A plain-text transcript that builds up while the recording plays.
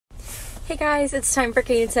Hey guys, it's time for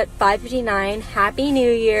Cadence at 5:59. Happy New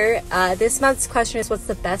Year. This month's question is, what's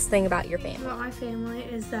the best thing about your family? About my family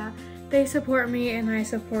is that they support me and I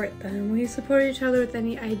support them. We support each other with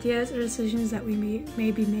any ideas or decisions that we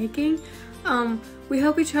may be making. We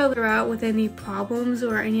help each other out with any problems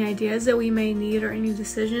or any ideas that we may need or any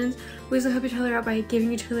decisions. We also help each other out by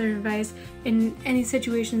giving each other advice in any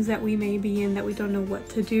situations that we may be in that we don't know what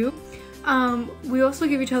to do. We also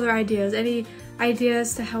give each other ideas, any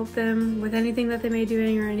ideas to help them with anything that they may be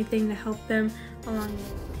doing or anything to help them along the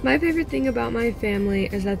way. My favorite thing about my family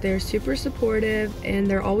is that they're super supportive and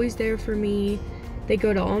they're always there for me. They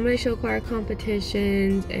go to all my show choir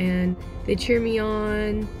competitions and they cheer me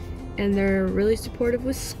on, and they're really supportive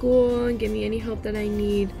with school and give me any help that I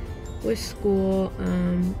need with school.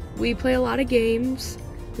 We play a lot of games,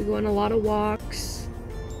 we go on a lot of walks.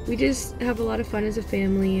 We just have a lot of fun as a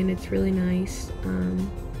family, and it's really nice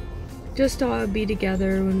just to all be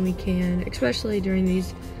together when we can, especially during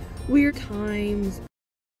these weird times.